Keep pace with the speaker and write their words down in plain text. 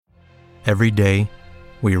Every day,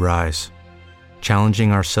 we rise,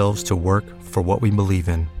 challenging ourselves to work for what we believe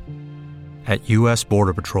in. At U.S.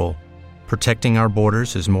 Border Patrol, protecting our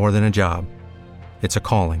borders is more than a job. It's a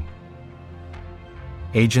calling.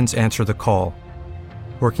 Agents answer the call,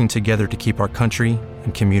 working together to keep our country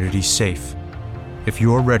and communities safe. If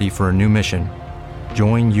you're ready for a new mission,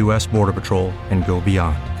 join U.S. Border Patrol and go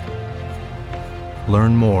beyond.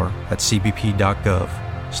 Learn more at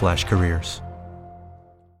cbp.gov/careers.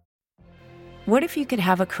 What if you could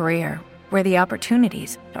have a career where the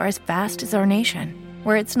opportunities are as vast as our nation,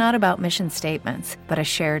 where it's not about mission statements, but a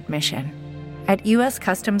shared mission? At U.S.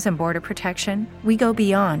 Customs and Border Protection, we go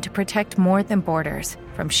beyond to protect more than borders.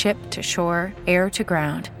 From ship to shore, air to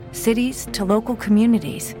ground, cities to local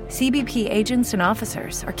communities, CBP agents and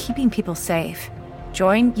officers are keeping people safe.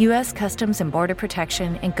 Join U.S. Customs and Border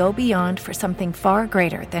Protection and go beyond for something far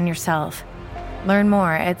greater than yourself. Learn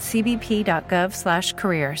more at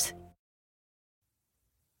cbp.gov/careers.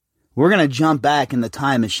 We're going to jump back in the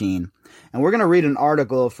time machine, and we're going to read an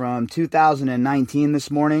article from 2019 this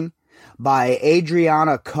morning by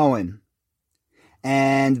Adriana Cohen.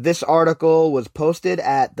 And this article was posted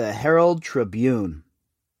at the Herald Tribune.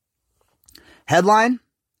 Headline: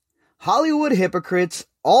 Hollywood hypocrites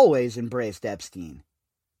always embraced Epstein.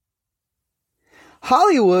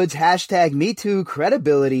 Hollywood's #MeToo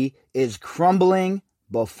credibility is crumbling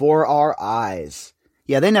before our eyes.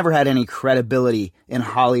 Yeah, they never had any credibility in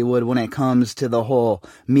Hollywood when it comes to the whole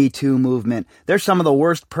Me Too movement. They're some of the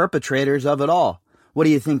worst perpetrators of it all. What do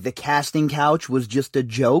you think, the casting couch was just a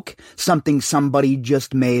joke? Something somebody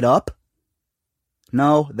just made up?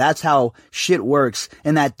 No, that's how shit works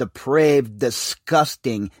in that depraved,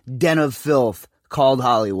 disgusting den of filth called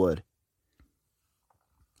Hollywood.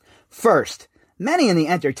 First, many in the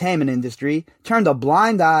entertainment industry turned a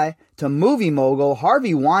blind eye to movie mogul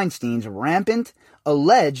Harvey Weinstein's rampant,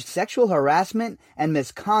 alleged sexual harassment and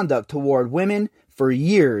misconduct toward women for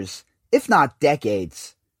years, if not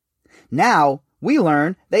decades. Now, we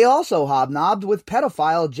learn they also hobnobbed with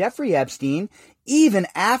pedophile Jeffrey Epstein even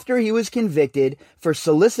after he was convicted for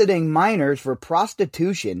soliciting minors for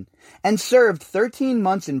prostitution and served 13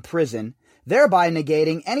 months in prison, thereby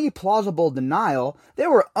negating any plausible denial they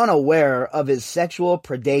were unaware of his sexual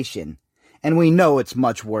predation. And we know it's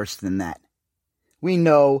much worse than that. We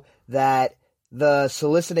know that the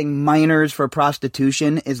soliciting minors for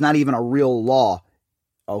prostitution is not even a real law,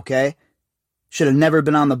 okay? Should have never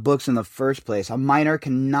been on the books in the first place. A minor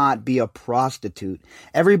cannot be a prostitute.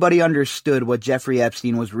 Everybody understood what Jeffrey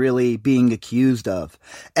Epstein was really being accused of.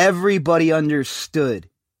 Everybody understood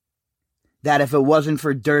that if it wasn't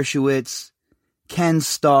for Dershowitz, Ken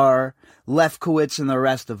Starr, Lefkowitz, and the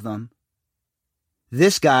rest of them,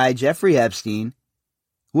 this guy, Jeffrey Epstein,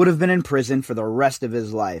 would have been in prison for the rest of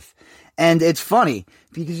his life. And it's funny,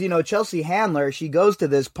 because, Chelsea Handler, she goes to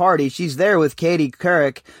this party. She's there with Katie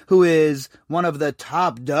Couric, who is one of the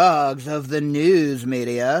top dogs of the news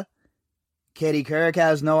media. Katie Couric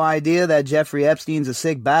has no idea that Jeffrey Epstein's a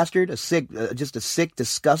sick bastard, just a sick,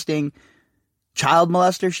 disgusting child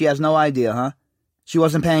molester. She has no idea, huh? She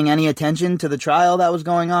wasn't paying any attention to the trial that was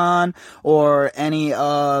going on or any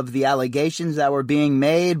of the allegations that were being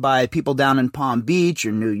made by people down in Palm Beach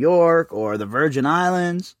or New York or the Virgin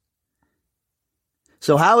Islands.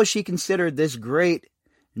 So how is she considered this great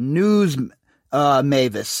news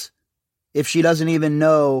mavis if she doesn't even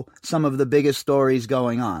know some of the biggest stories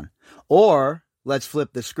going on? Or, let's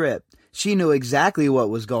flip the script. She knew exactly what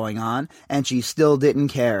was going on, and she still didn't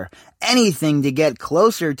care. Anything to get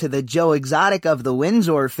closer to the Joe Exotic of the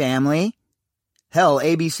Windsor family. Hell,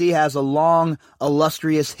 ABC has a long,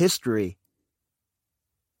 illustrious history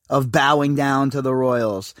of bowing down to the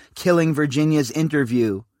royals, killing Virginia's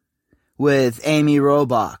interview with Amy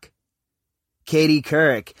Robach. Katie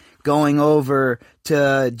Couric going over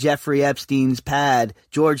to Jeffrey Epstein's pad,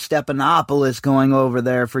 George Stephanopoulos going over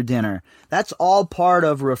there for dinner. That's all part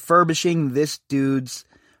of refurbishing this dude's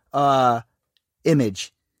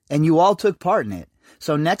image. And you all took part in it.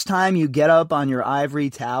 So next time you get up on your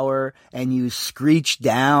ivory tower and you screech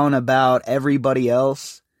down about everybody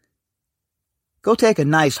else, go take a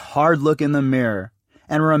nice hard look in the mirror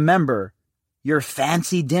and remember your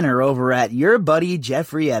fancy dinner over at your buddy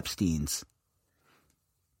Jeffrey Epstein's.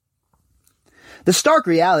 The stark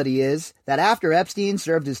reality is that after Epstein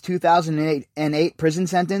served his 2008 prison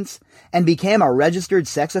sentence and became a registered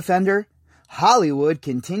sex offender, Hollywood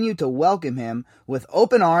continued to welcome him with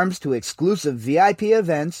open arms to exclusive VIP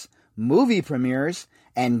events, movie premieres,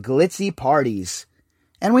 and glitzy parties.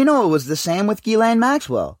 And we know it was the same with Ghislaine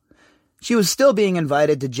Maxwell. She was still being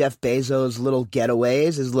invited to Jeff Bezos' little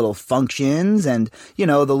getaways, his little functions, and, the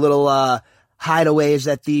little hideaways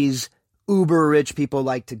that these uber rich people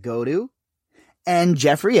like to go to. And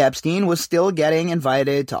Jeffrey Epstein was still getting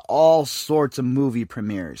invited to all sorts of movie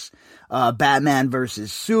premieres. Batman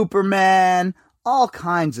versus Superman, all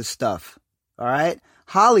kinds of stuff. All right?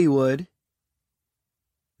 Hollywood,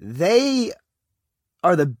 they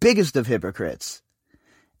are the biggest of hypocrites.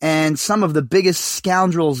 And some of the biggest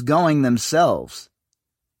scoundrels going themselves.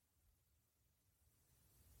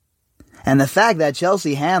 And the fact that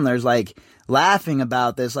Chelsea Handler's like laughing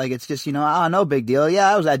about this, like it's just, no big deal.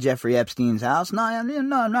 Yeah, I was at Jeffrey Epstein's house.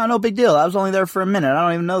 No big deal. I was only there for a minute. I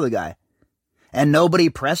don't even know the guy. And nobody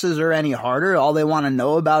presses her any harder. All they want to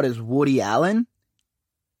know about is Woody Allen.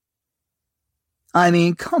 I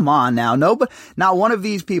mean, come on now. Nobody, not one of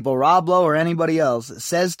these people, Rob Lowe or anybody else,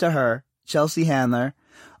 says to her, Chelsea Handler,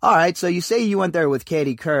 all right, so you say you went there with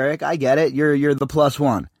Katie Couric. I get it. You're the plus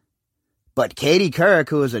one. But Katie Couric,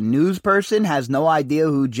 who is a news person, has no idea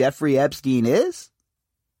who Jeffrey Epstein is?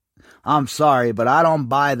 I'm sorry, but I don't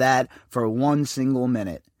buy that for one single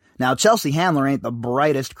minute. Now, Chelsea Handler ain't the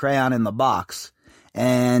brightest crayon in the box,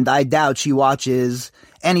 and I doubt she watches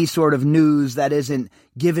any sort of news that isn't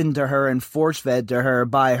given to her and force-fed to her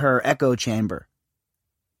by her echo chamber.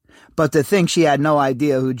 But to think she had no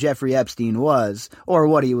idea who Jeffrey Epstein was, or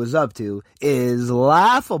what he was up to, is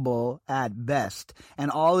laughable at best. And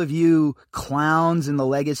all of you clowns in the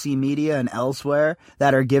legacy media and elsewhere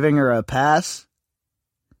that are giving her a pass,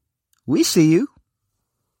 we see you.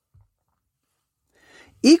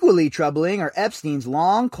 Equally troubling are Epstein's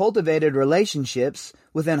long-cultivated relationships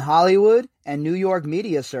within Hollywood and New York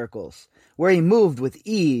media circles, where he moved with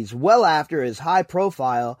ease well after his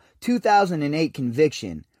high-profile 2008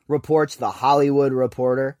 conviction, reports The Hollywood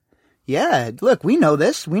Reporter. Yeah, look, we know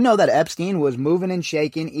this. We know that Epstein was moving and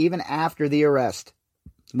shaking even after the arrest.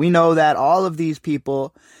 We know that all of these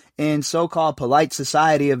people in so-called polite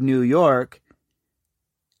society of New York,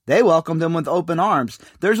 they welcomed him with open arms.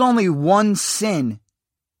 There's only one sin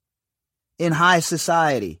in high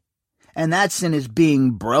society, and that sin is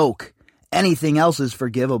being broke. Anything else is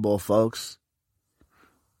forgivable, folks.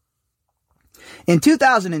 In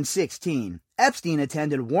 2016, Epstein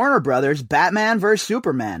attended Warner Brothers' Batman vs.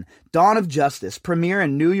 Superman, Dawn of Justice premiere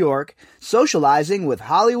in New York, socializing with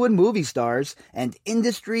Hollywood movie stars and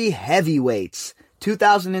industry heavyweights.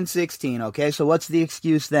 2016, okay? So what's the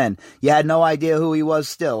excuse then? You had no idea who he was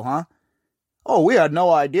still, huh? Oh, we had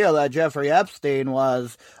no idea that Jeffrey Epstein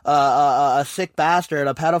was a sick bastard,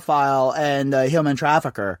 a pedophile, and a human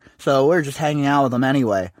trafficker. So we're just hanging out with him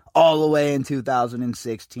anyway. All the way in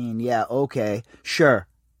 2016. Yeah, okay, sure.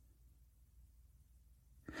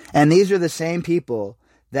 And these are the same people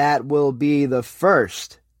that will be the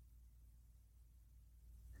first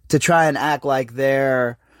to try and act like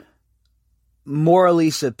they're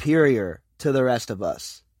morally superior to the rest of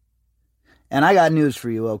us. And I got news for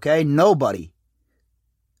you, okay? Nobody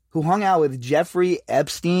who hung out with Jeffrey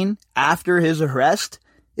Epstein after his arrest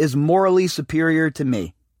is morally superior to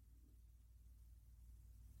me.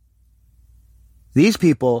 These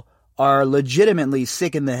people are legitimately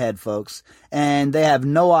sick in the head, folks, and they have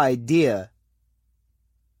no idea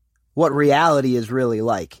what reality is really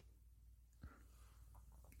like.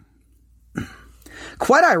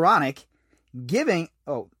 Quite ironic,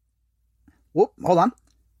 hold on.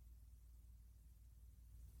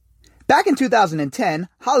 Back in 2010,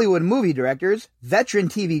 Hollywood movie directors, veteran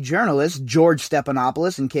TV journalists George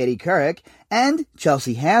Stephanopoulos and Katie Couric, and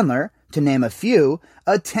Chelsea Handler, to name a few,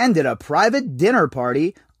 attended a private dinner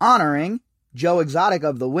party honoring Joe Exotic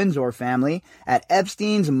of the Windsor family at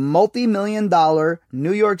Epstein's multi-million-dollar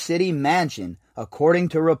New York City mansion, according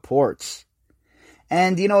to reports.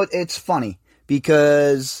 And, it's funny,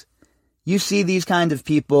 because you see these kind of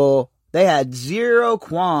people, they had zero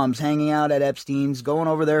qualms hanging out at Epstein's, going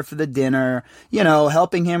over there for the dinner,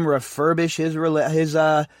 helping him refurbish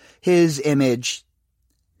his image.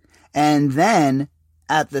 And then,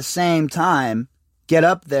 at the same time, get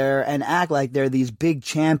up there and act like they're these big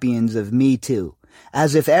champions of Me Too.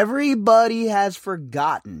 As if everybody has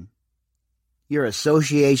forgotten your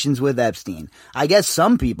associations with Epstein. I guess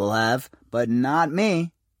some people have, but not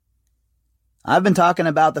me. I've been talking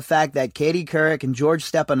about the fact that Katie Couric and George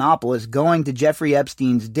Stephanopoulos going to Jeffrey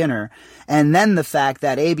Epstein's dinner, and then the fact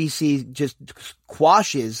that ABC just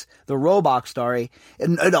quashes the Roblox story,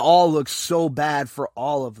 and it all looks so bad for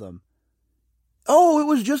all of them. Oh, it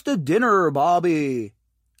was just a dinner, Bobby.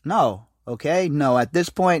 No, okay? No, at this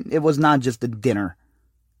point, it was not just a dinner.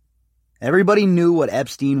 Everybody knew what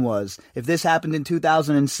Epstein was. If this happened in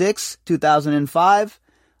 2006, 2005,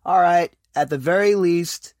 all right, at the very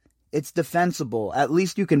least, it's defensible. At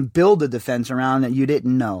least you can build a defense around it you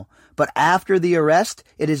didn't know. But after the arrest,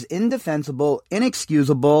 it is indefensible,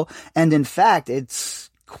 inexcusable, and in fact, it's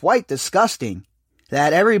quite disgusting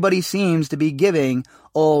that everybody seems to be giving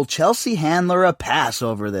old Chelsea Handler a pass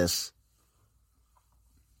over this.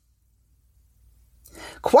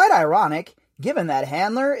 Quite ironic, given that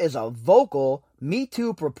Handler is a vocal Me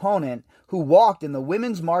Too proponent who walked in the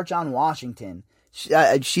Women's March on Washington.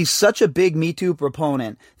 She's such a big Me Too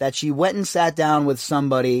proponent that she went and sat down with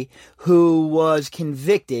somebody who was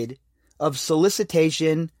convicted of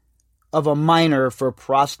solicitation of a minor for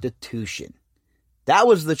prostitution. That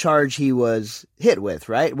was the charge he was hit with,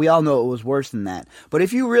 right? We all know it was worse than that. But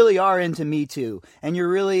if you really are into Me Too, and you're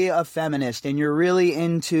really a feminist, and you're really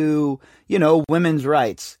into, women's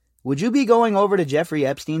rights, would you be going over to Jeffrey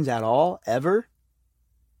Epstein's at all, ever?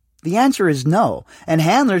 The answer is no. And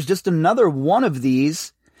Handler's just another one of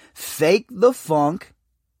these fake the funk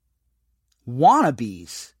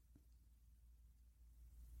wannabes.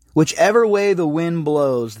 Whichever way the wind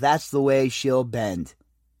blows, that's the way she'll bend.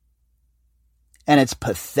 And it's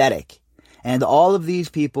pathetic. And all of these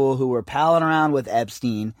people who were palling around with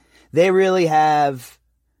Epstein, they really have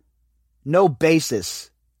no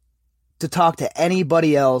basis to talk to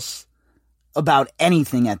anybody else about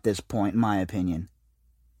anything at this point, in my opinion.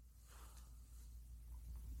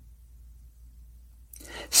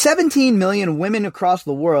 17 million women across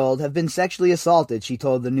the world have been sexually assaulted, she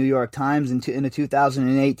told the New York Times in a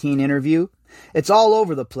 2018 interview. It's all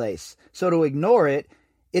over the place. So to ignore it,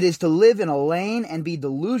 it is to live in a lane and be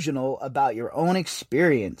delusional about your own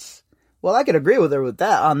experience. Well, I could agree with her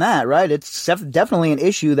on that, right? It's definitely an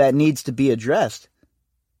issue that needs to be addressed.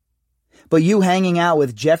 But you hanging out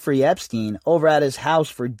with Jeffrey Epstein over at his house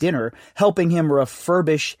for dinner, helping him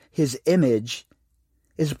refurbish his image,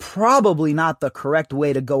 is probably not the correct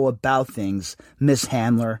way to go about things, Miss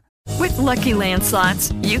Handler. With Lucky Land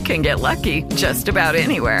Slots, you can get lucky just about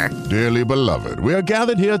anywhere. Dearly beloved, we are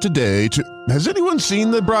gathered here today to... Has anyone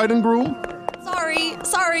seen the bride and groom?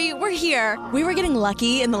 Sorry, we're here. We were getting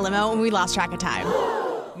lucky in the limo and we lost track of time.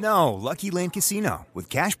 No, Lucky Land Casino, with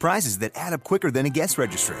cash prizes that add up quicker than a guest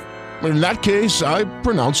registry. In that case, I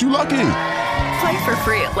pronounce you lucky. Play for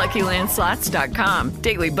free at LuckyLandSlots.com.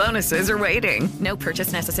 Daily bonuses are waiting. No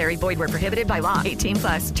purchase necessary. Void where prohibited by law.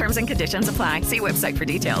 18+. Terms and conditions apply. See website for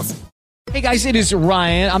details. Hey guys, it is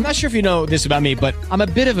Ryan. I'm not sure if you know this about me, but I'm a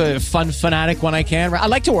bit of a fun fanatic when I can. I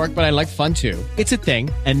like to work, but I like fun too. It's a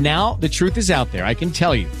thing. And now the truth is out there. I can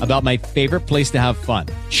tell you about my favorite place to have fun.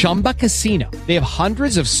 Chumba Casino. They have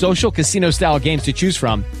hundreds of social casino style games to choose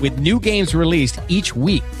from with new games released each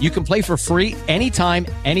week. You can play for free anytime,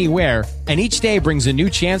 anywhere. And each day brings a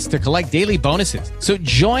new chance to collect daily bonuses. So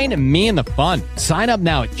join me in the fun. Sign up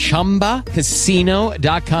now at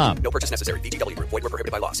ChumbaCasino.com. No purchase necessary. VGW. Void where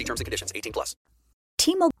prohibited by law. See terms and conditions. 18+.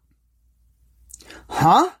 T-Mobile.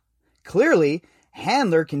 Huh? Clearly,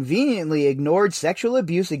 Handler conveniently ignored sexual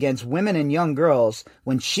abuse against women and young girls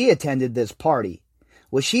when she attended this party.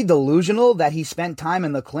 Was she delusional that he spent time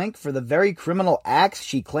in the clink for the very criminal acts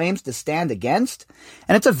she claims to stand against?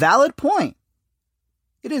 And it's a valid point.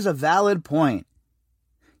 It is a valid point.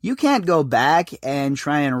 You can't go back and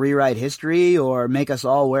try and rewrite history or make us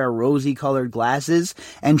all wear rosy-colored glasses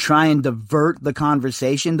and try and divert the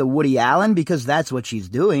conversation to Woody Allen, because that's what she's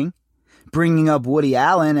doing. Bringing up Woody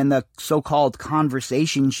Allen and the so-called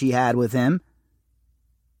conversation she had with him.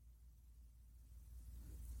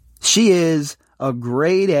 She is a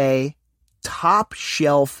grade A,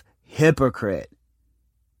 top-shelf hypocrite.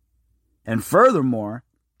 And furthermore,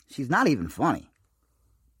 she's not even funny.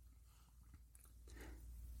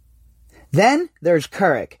 Then there's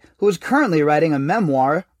Couric, who is currently writing a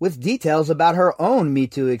memoir with details about her own Me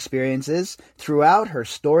Too experiences throughout her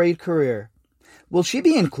storied career. Will she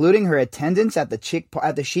be including her attendance at the chic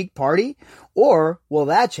party, or will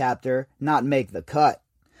that chapter not make the cut?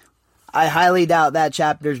 I highly doubt that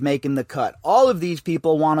chapter's making the cut. All of these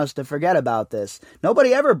people want us to forget about this.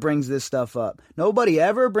 Nobody ever brings this stuff up. Nobody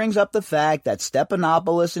ever brings up the fact that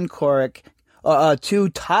Stephanopoulos and Couric, two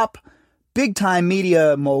top big-time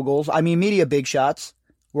media big shots,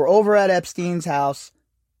 were over at Epstein's house,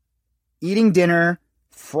 eating dinner,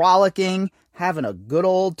 frolicking, having a good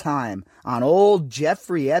old time on old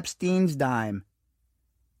Jeffrey Epstein's dime.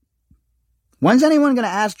 When's anyone going to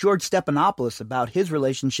ask George Stephanopoulos about his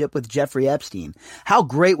relationship with Jeffrey Epstein? How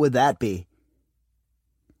great would that be?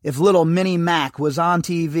 If little Minnie Mac was on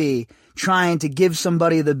TV trying to give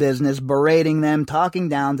somebody the business, berating them, talking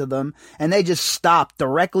down to them, and they just stopped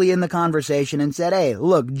directly in the conversation and said, "Hey,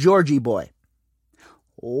 look, Georgie boy,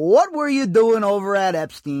 What were you doing over at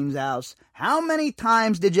Epstein's house? How many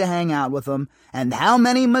times did you hang out with him? And how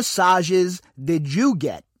many massages did you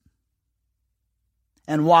get?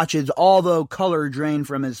 And watches all the color drain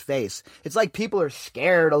from his face. It's like people are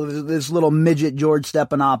scared of this little midget George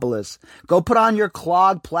Stephanopoulos. Go put on your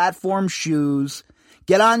clog platform shoes,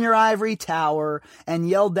 get on your ivory tower, and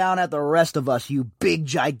yell down at the rest of us, you big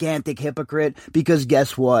gigantic hypocrite, because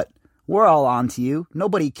guess what? We're all on to you.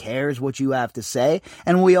 Nobody cares what you have to say,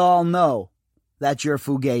 and we all know that you're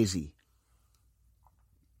fugazi.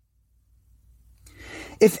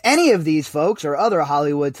 If any of these folks or other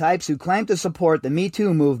Hollywood types who claim to support the Me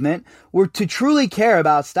Too movement were to truly care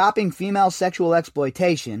about stopping female sexual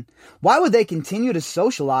exploitation, why would they continue to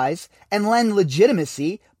socialize and lend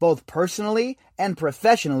legitimacy, both personally and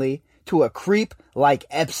professionally, to a creep like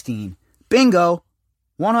Epstein? Bingo.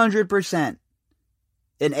 100%.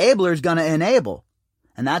 Enabler's gonna enable.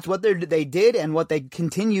 And that's what they did and what they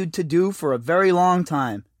continued to do for a very long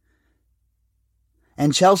time.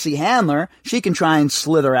 And Chelsea Handler, she can try and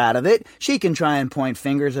slither out of it. She can try and point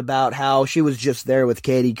fingers about how she was just there with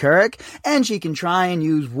Katie Couric. And she can try and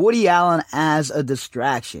use Woody Allen as a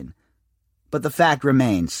distraction. But the fact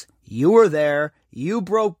remains, you were there, you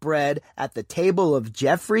broke bread at the table of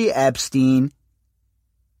Jeffrey Epstein.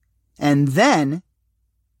 And then,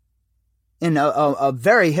 in a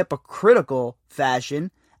very hypocritical fashion,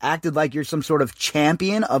 acted like you're some sort of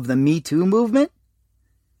champion of the Me Too movement.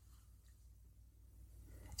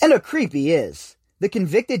 And a creep he is. The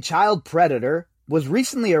convicted child predator was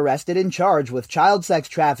recently arrested and charged with child sex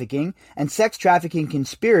trafficking and sex trafficking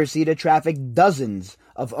conspiracy to traffic dozens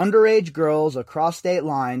of underage girls across state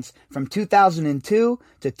lines from 2002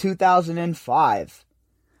 to 2005.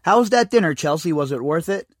 How was that dinner, Chelsea? Was it worth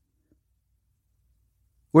it?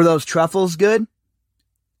 Were those truffles good?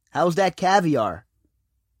 How was that caviar?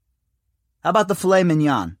 How about the filet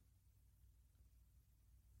mignon?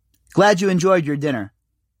 Glad you enjoyed your dinner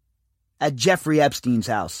at Jeffrey Epstein's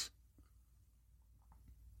house.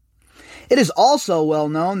 It is also well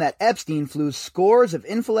known that Epstein flew scores of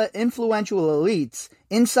influential elites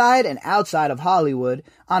inside and outside of Hollywood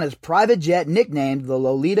on his private jet nicknamed the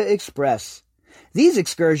Lolita Express. These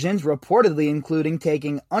excursions reportedly including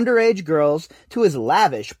taking underage girls to his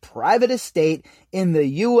lavish private estate in the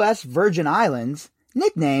U.S. Virgin Islands,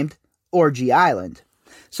 nicknamed Orgy Island.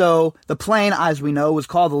 So, the plane, as we know, was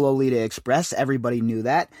called the Lolita Express. Everybody knew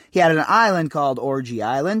that. He had an island called Orgy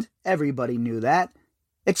Island. Everybody knew that.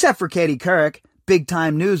 Except for Katie Couric,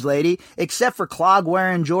 big-time news lady. Except for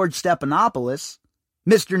clog-wearing George Stephanopoulos,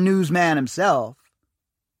 Mr. Newsman himself.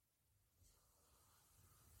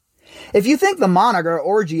 If you think the moniker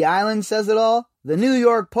Orgy Island says it all, the New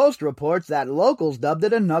York Post reports that locals dubbed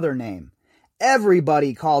it another name.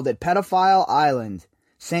 Everybody called it Pedophile Island.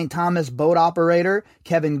 St. Thomas boat operator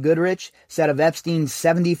Kevin Goodrich said of Epstein's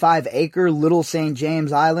 75-acre Little St.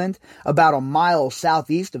 James Island, about a mile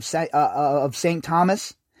southeast of St.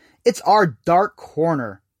 Thomas, it's our dark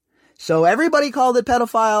corner. So everybody called it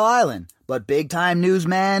Pedophile Island, but big-time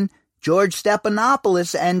newsman George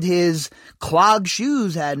Stephanopoulos and his clogged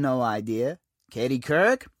shoes had no idea. Katie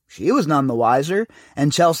Couric, she was none the wiser.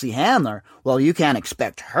 And Chelsea Handler, well, you can't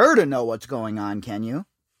expect her to know what's going on, can you?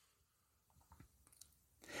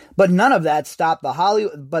 But none of that stopped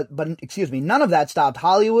none of that stopped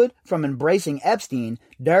Hollywood from embracing Epstein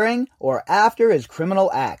during or after his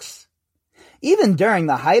criminal acts. Even during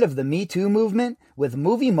the height of the Me Too movement, with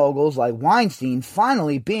movie moguls like Weinstein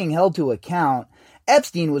finally being held to account,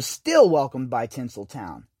 Epstein was still welcomed by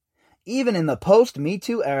Tinseltown. Even in the post-Me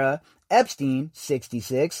Too era, Epstein,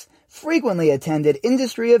 66, frequently attended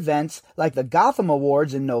industry events like the Gotham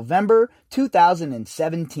Awards in November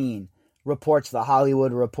 2017. Reports The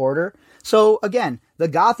Hollywood Reporter. So, again, the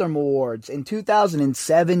Gotham Awards in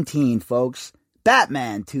 2017, folks.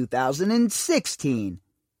 Batman 2016.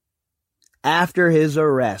 After his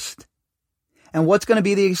arrest. And what's going to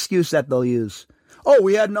be the excuse that they'll use? Oh,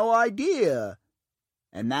 we had no idea.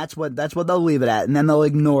 And that's what they'll leave it at. And then they'll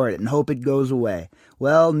ignore it and hope it goes away.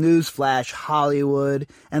 Well, newsflash, Hollywood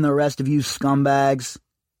and the rest of you scumbags.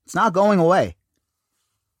 It's not going away.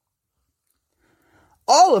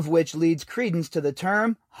 All of which leads credence to the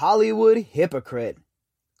term Hollywood hypocrite.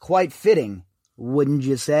 Quite fitting, wouldn't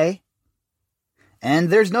you say? And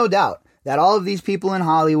there's no doubt that all of these people in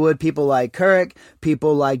Hollywood, people like Couric,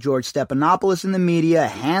 people like George Stephanopoulos in the media,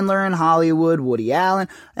 Handler in Hollywood, Woody Allen,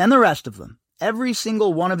 and the rest of them, every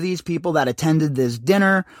single one of these people that attended this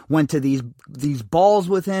dinner, went to these balls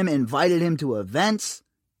with him, invited him to events,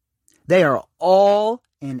 they are all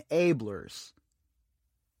enablers.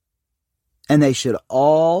 And they should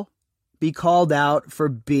all be called out for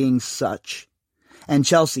being such. And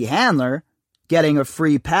Chelsea Handler getting a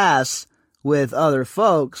free pass with other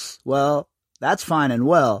folks, well, that's fine and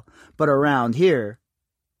well, but around here,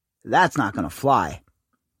 that's not going to fly.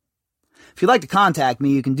 If you'd like to contact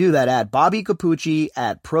me, you can do that at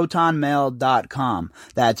bobbycapucci@protonmail.com.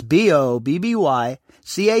 That's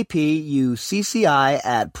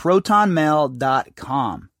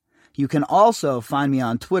BOBBYCAPUCCI@protonmail.com. You can also find me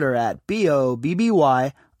on Twitter at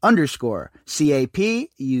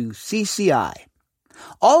BOBBY_CAPUCCI.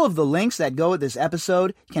 All of the links that go with this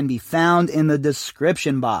episode can be found in the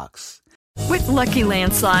description box. With Lucky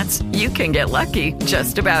Land Slots, you can get lucky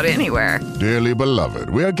just about anywhere. Dearly beloved,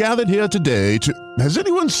 we are gathered here today to... Has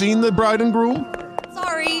anyone seen the bride and groom?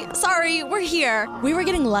 Sorry, we're here. We were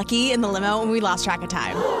getting lucky in the limo and we lost track of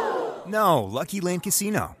time. No, Lucky Land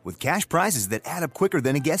Casino, with cash prizes that add up quicker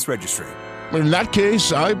than a guest registry. In that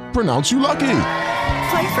case, I pronounce you lucky.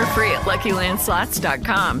 Play for free at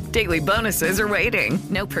LuckyLandSlots.com. Daily bonuses are waiting.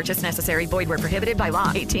 No purchase necessary. Void where prohibited by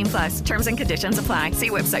law. 18+. Terms and conditions apply. See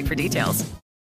website for details.